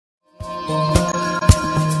Good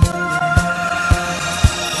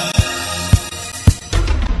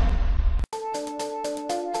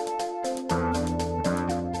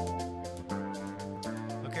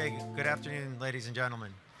afternoon, ladies and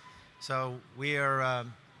gentlemen. So we are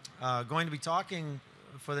going to be talking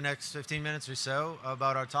for the next 15 minutes or so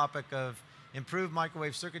about our topic of improved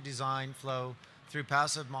microwave circuit design flow through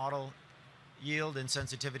passive model yield and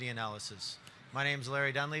sensitivity analysis. My name is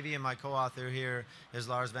Larry Dunleavy, and my co-author here is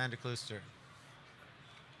Lars van der Klooster.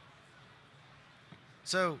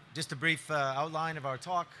 So just a brief outline of our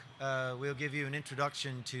talk. We'll give you an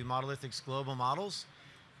introduction to Modelithics global models,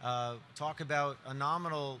 talk about a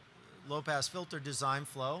nominal low-pass filter design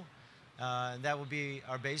flow. That will be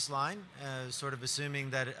our baseline, sort of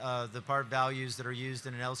assuming that the part values that are used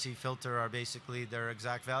in an LC filter are basically their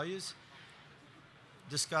exact values.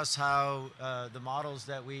 Discuss how the models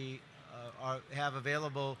that we have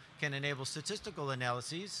available can enable statistical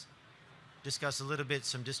analyses. Discuss a little bit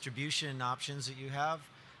some distribution options that you have,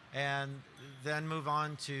 and then move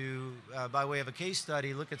on to, by way of a case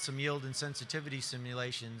study, look at some yield and sensitivity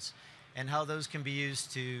simulations and how those can be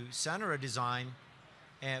used to center a design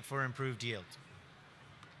for improved yield.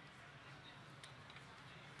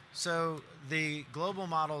 So the global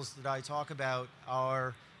models that I talk about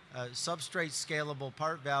are substrate scalable,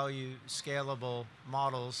 part value scalable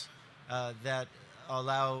models that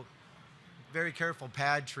allow very careful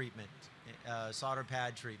pad treatment, solder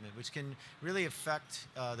pad treatment, which can really affect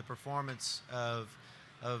the performance of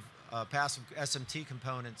passive SMT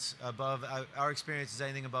components above, our experience is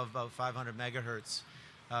anything above about 500 megahertz.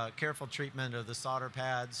 Careful treatment of the solder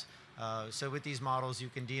pads. So with these models, you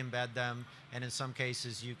can de-embed them, and in some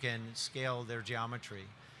cases, you can scale their geometry.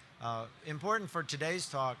 Important for today's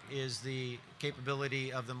talk is the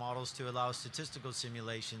capability of the models to allow statistical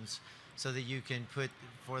simulations so that you can put,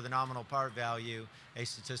 for the nominal part value, a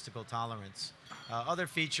statistical tolerance. Other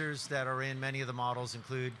features that are in many of the models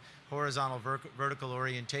include horizontal vertical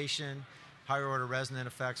orientation. Higher order resonant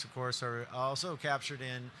effects, of course, are also captured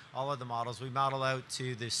in all of the models. We model out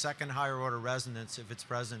to the second higher order resonance if it's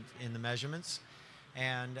present in the measurements.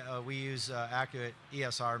 And we use accurate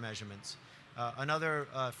ESR measurements. Another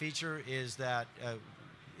feature is that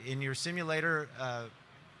in your simulator,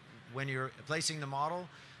 when you're placing the model,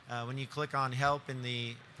 when you click on Help in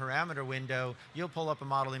the parameter window, you'll pull up a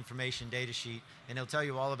model information data sheet, and it'll tell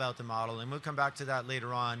you all about the model. And we'll come back to that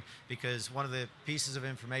later on, because one of the pieces of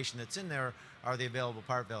information that's in there are the available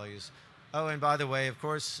part values. Oh, and by the way, of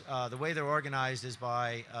course, the way they're organized is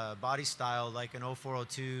by body style, like an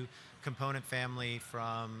 0402 component family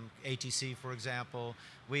from ATC, for example.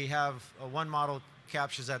 We have one model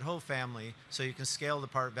captures that whole family, so you can scale the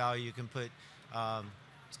part value, you can put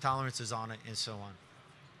tolerances on it, and so on.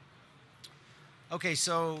 Okay,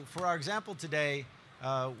 so for our example today,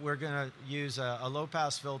 we're going to use a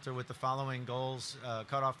low-pass filter with the following goals: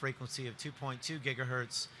 cutoff frequency of 2.2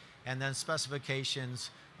 gigahertz, and then specifications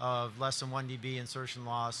of less than 1 dB insertion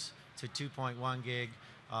loss to 2.1 gig,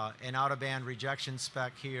 an out-of-band rejection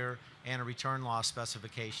spec here, and a return loss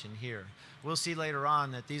specification here. We'll see later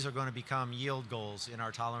on that these are going to become yield goals in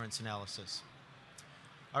our tolerance analysis.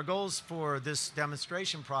 Our goals for this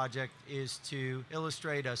demonstration project is to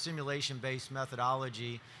illustrate a simulation-based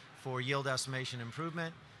methodology for yield estimation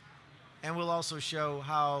improvement, and we'll also show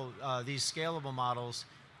how these scalable models,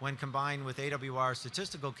 when combined with AWR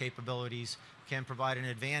statistical capabilities, can provide an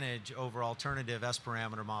advantage over alternative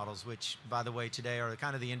S-parameter models, which, by the way, today are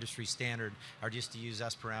kind of the industry standard, are just to use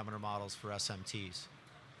S-parameter models for SMTs.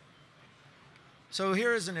 So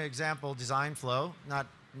here is an example design flow, not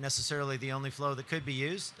necessarily the only flow that could be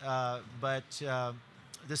used, but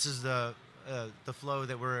this is the flow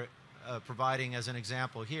that we're providing as an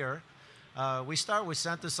example here. We start with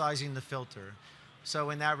synthesizing the filter.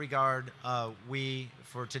 So in that regard,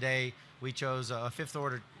 for today, we chose a fifth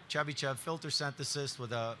order Chebyshev filter synthesis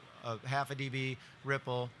with a half a dB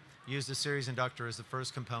ripple, used a series inductor as the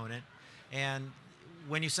first component. And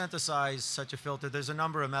when you synthesize such a filter, there's a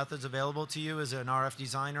number of methods available to you as an RF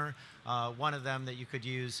designer. One of them that you could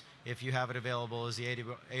use if you have it available is the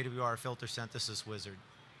AWR filter synthesis wizard.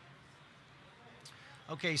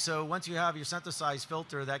 Okay, so once you have your synthesized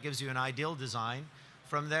filter, that gives you an ideal design.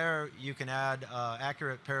 From there, you can add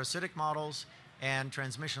accurate parasitic models and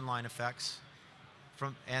transmission line effects.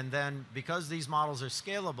 And then, because these models are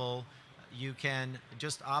scalable, you can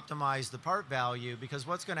just optimize the part value, because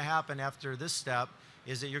what's going to happen after this step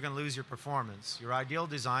is that you're going to lose your performance. Your ideal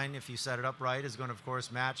design, if you set it up right, is going to, of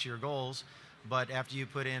course, match your goals. But after you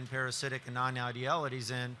put in parasitic and non-idealities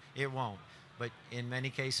in, it won't. but in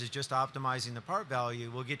many cases, just optimizing the part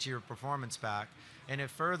value will get you your performance back. And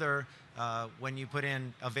if further, when you put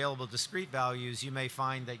in available discrete values, you may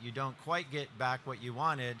find that you don't quite get back what you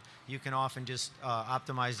wanted. You can often just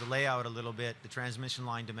optimize the layout a little bit, the transmission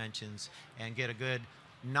line dimensions, and get a good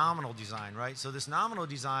nominal design, right? So this nominal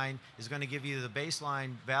design is going to give you the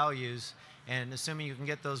baseline values, and assuming you can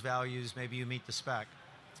get those values, maybe you meet the spec.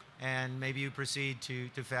 And maybe you proceed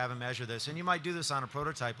to fab and measure this. And you might do this on a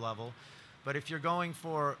prototype level, but if you're going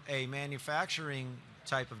for a manufacturing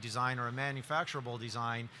type of design or a manufacturable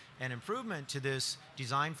design, an improvement to this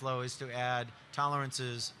design flow is to add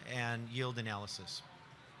tolerances and yield analysis.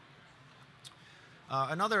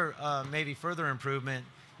 Another maybe further improvement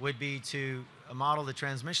would be to model the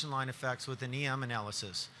transmission line effects with an EM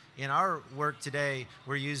analysis. In our work today,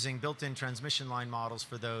 we're using built-in transmission line models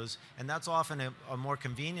for those, and that's often a more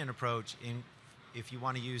convenient approach if you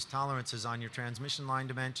want to use tolerances on your transmission line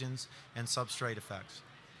dimensions and substrate effects.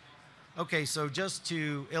 Okay, so just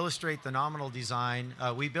to illustrate the nominal design,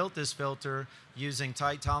 we built this filter using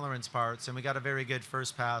tight tolerance parts, and we got a very good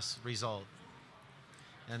first pass result.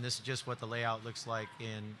 And this is just what the layout looks like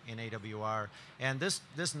in AWR. And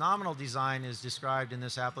this nominal design is described in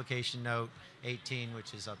this application note 18,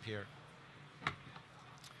 which is up here.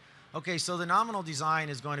 Okay, so the nominal design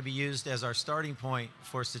is going to be used as our starting point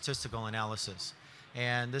for statistical analysis.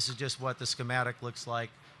 And this is just what the schematic looks like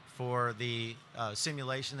for the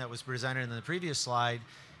simulation that was presented in the previous slide.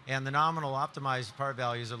 And the nominal optimized part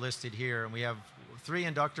values are listed here. And we have 3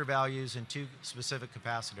 inductor values and 2 specific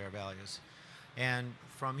capacitor values. And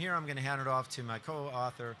from here, I'm going to hand it off to my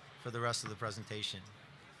co-author for the rest of the presentation.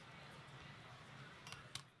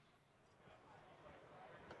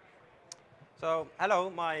 So,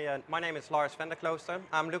 hello, my name is Lars van der Klooster.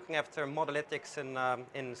 I'm looking after Modelithics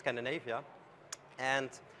in Scandinavia.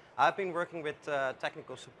 And I've been working with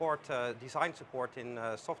technical support, design support in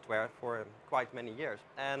software for quite many years.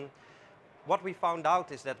 And what we found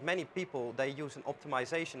out is that many people, they use an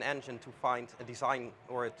optimization engine to find a design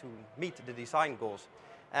or to meet the design goals.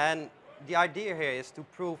 And the idea here is to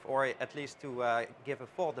prove, or at least to give a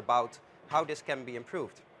thought about how this can be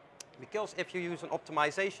improved. Because if you use an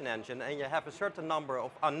optimization engine and you have a certain number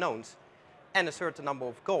of unknowns and a certain number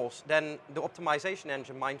of goals, then the optimization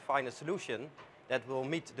engine might find a solution that will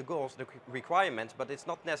meet the goals, the requirements, but it's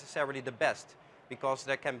not necessarily the best because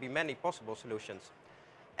there can be many possible solutions.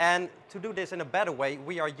 And to do this in a better way,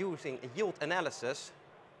 we are using a yield analysis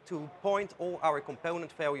to point all our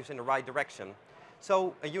component values in the right direction.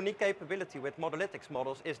 So a unique capability with Modelithics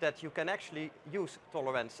models is that you can actually use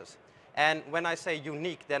tolerances. And when I say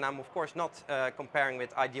unique, then I'm of course not comparing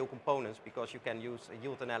with ideal components because you can use a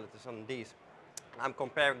yield analysis on these. I'm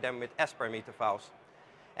comparing them with S-parameter files.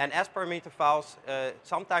 And S-parameter files,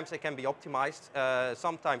 sometimes they can be optimized,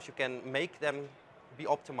 sometimes you can make them be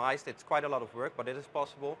optimized. It's quite a lot of work, but it is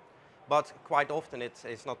possible. But quite often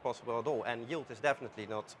it's not possible at all, and yield is definitely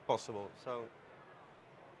not possible.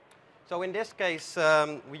 So in this case,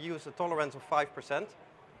 we use a tolerance of 5%.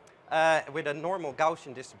 With a normal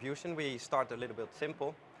Gaussian distribution, we start a little bit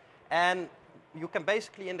simple. And you can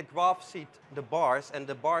basically in the graph see the bars, and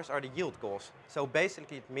the bars are the yield goals. So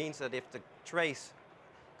basically it means that if the trace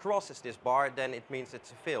crosses this bar, then it means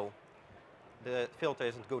it's a fail. The filter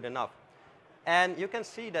isn't good enough. And you can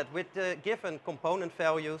see that with the given component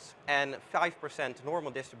values and 5%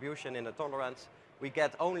 normal distribution in the tolerance, we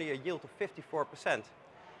get only a yield of 54%.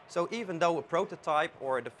 So even though a prototype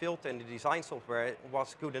or the filter in the design software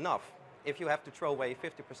was good enough, if you have to throw away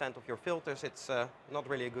 50% of your filters, it's not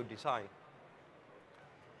really a good design.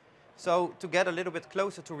 So to get a little bit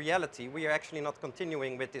closer to reality, we are actually not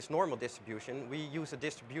continuing with this normal distribution. We use a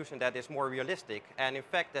distribution that is more realistic. And in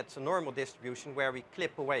fact, that's a normal distribution where we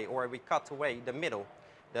clip away or we cut away the middle,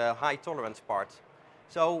 the high tolerance part.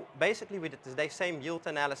 So basically we did the same yield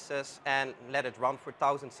analysis and let it run for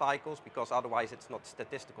 1,000 cycles because otherwise it's not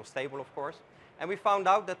statistical stable, of course. And we found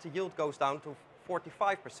out that the yield goes down to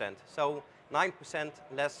 45%. So 9%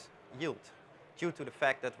 less yield due to the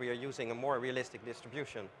fact that we are using a more realistic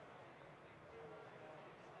distribution.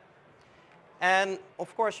 And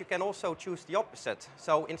of course, you can also choose the opposite.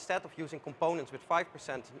 So instead of using components with 5%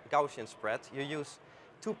 Gaussian spread, you use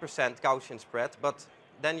 2% Gaussian spread, but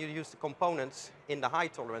then you use the components in the high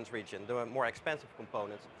tolerance region, the more expensive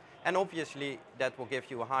components. And obviously, that will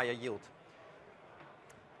give you a higher yield.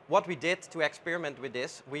 What we did to experiment with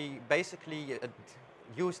this, we basically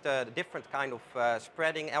used different kind of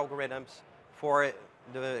spreading algorithms for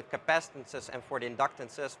the capacitances and for the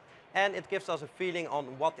inductances. And it gives us a feeling on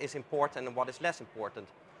what is important and what is less important.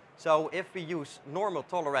 So if we use normal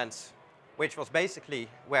tolerance, which was basically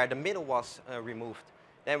where the middle was removed,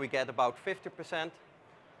 then we get about 50%,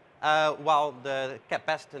 while the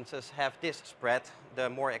capacitances have this spread, the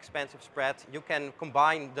more expensive spread. You can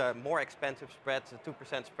combine the more expensive spread, the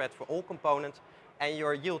 2% spread for all components, and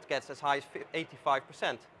your yield gets as high as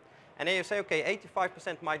 85%. And then you say, okay,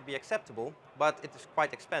 85% might be acceptable, but it is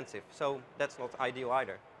quite expensive, so that's not ideal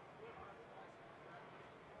either.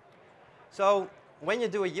 So when you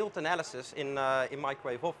do a yield analysis in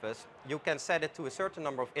Microwave Office, you can set it to a certain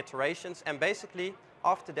number of iterations, and basically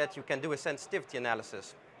after that you can do a sensitivity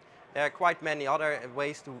analysis. There are quite many other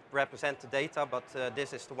ways to represent the data, but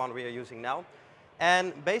this is the one we are using now.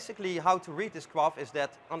 And basically how to read this graph is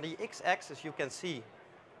that on the x-axis you can see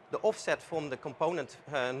the offset from the component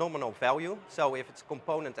nominal value. So if it's a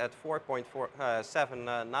component at 4.47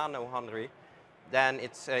 nanohenry, then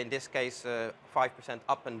it's in this case 5%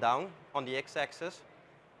 up and down on the x-axis.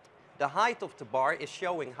 The height of the bar is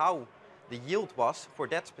showing how the yield was for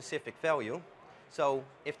that specific value. So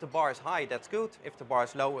if the bar is high, that's good. If the bar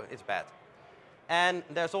is low, it's bad. And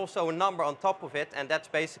there's also a number on top of it, and that's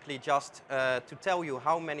basically just to tell you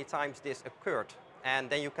how many times this occurred. And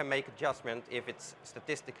then you can make a judgment if it's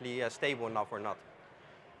statistically stable enough or not.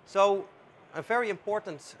 So a very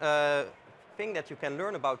important thing that you can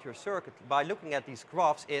learn about your circuit by looking at these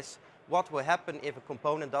graphs is what will happen if a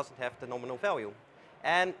component doesn't have the nominal value.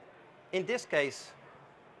 And in this case,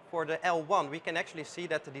 for the L1, we can actually see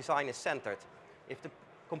that the design is centered. If the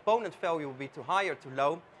component value will be too high or too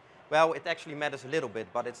low, well, it actually matters a little bit,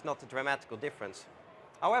 but it's not a dramatic difference.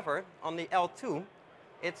 However, on the L2,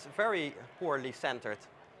 it's very poorly centered.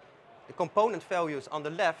 The component values on the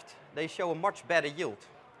left, they show a much better yield.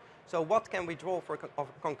 So what can we draw for a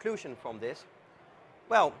conclusion from this?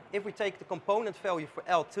 Well, if we take the component value for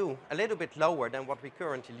L2 a little bit lower than what we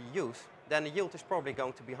currently use, then the yield is probably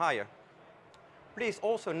going to be higher. Please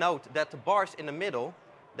also note that the bars in the middle,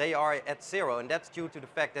 they are at 0, and that's due to the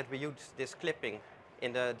fact that we use this clipping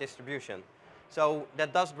in the distribution. So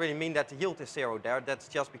that doesn't really mean that the yield is 0 there. That's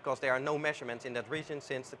just because there are no measurements in that region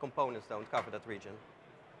since the components don't cover that region.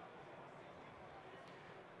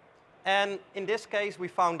 And in this case, we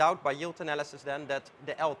found out by yield analysis then that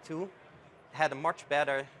the L2 had a much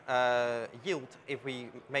better yield if we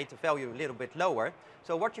made the value a little bit lower.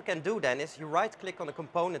 So what you can do then is you right-click on the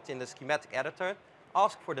component in the schematic editor,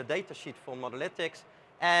 ask for the datasheet from Modelithics,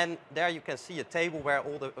 and there you can see a table where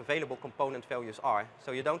all the available component values are.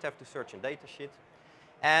 So you don't have to search in datasheet.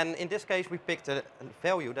 And in this case, we picked a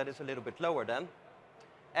value that is a little bit lower then.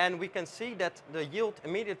 And we can see that the yield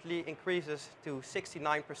immediately increases to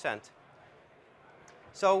 69%.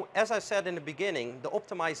 So as I said in the beginning, the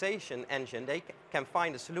optimization engine, they can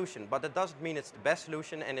find a solution, but that doesn't mean it's the best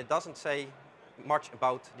solution, and it doesn't say much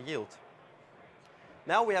about the yield.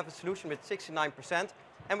 Now we have a solution with 69%,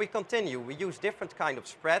 and we continue. We use different kind of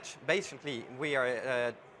spreads. Basically, we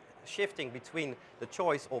are shifting between the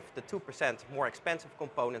choice of the 2% more expensive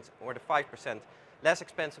component or the 5% less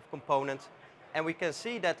expensive component. And we can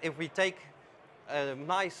see that if we take a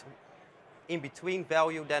nice in-between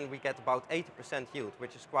value, then we get about 80% yield,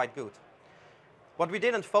 which is quite good. What we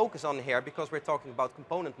didn't focus on here, because we're talking about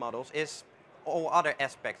component models, is all other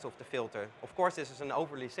aspects of the filter. Of course, this is an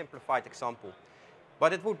overly simplified example.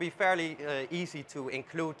 But it would be fairly easy to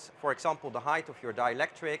include, for example, the height of your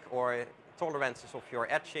dielectric or tolerances of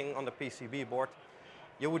your etching on the PCB board.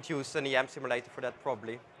 You would use an EM simulator for that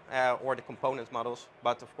probably, or the component models,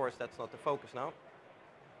 but of course that's not the focus now.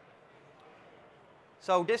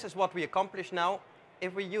 So this is what we accomplish now.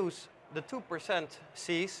 If we use the 2%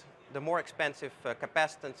 Cs, the more expensive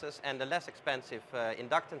capacitances, and the less expensive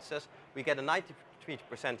inductances, we get a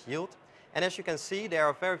 93% yield. And as you can see, there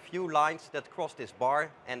are very few lines that cross this bar,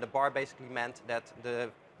 and the bar basically meant that the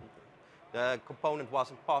component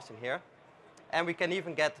wasn't passing here. And we can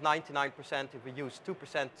even get 99% if we use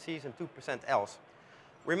 2% Cs and 2% Ls.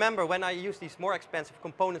 Remember, when I used these more expensive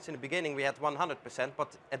components in the beginning, we had 100%,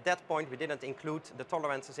 but at that point we didn't include the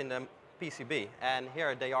tolerances in the PCB, and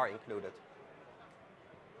here they are included.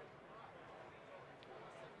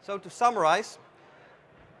 So to summarize,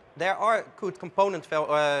 there are good component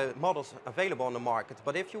models available on the market,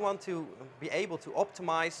 but if you want to be able to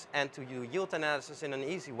optimize and to do yield analysis in an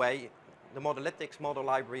easy way, the Modelithics model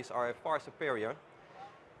libraries are far superior.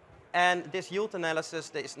 And this yield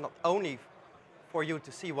analysis is not only for you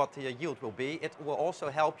to see what the yield will be, it will also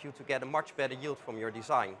help you to get a much better yield from your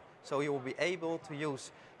design. So you will be able to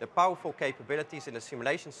use the powerful capabilities in the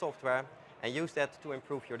simulation software and use that to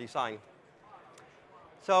improve your design.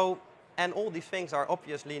 So, and all these things are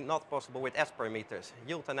obviously not possible with S parameters.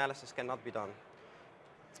 Yield analysis cannot be done.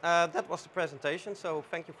 That was the presentation, so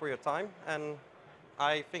thank you for your time. And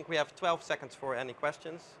I think we have 12 seconds for any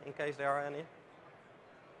questions, in case there are any.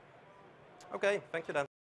 Okay, thank you then.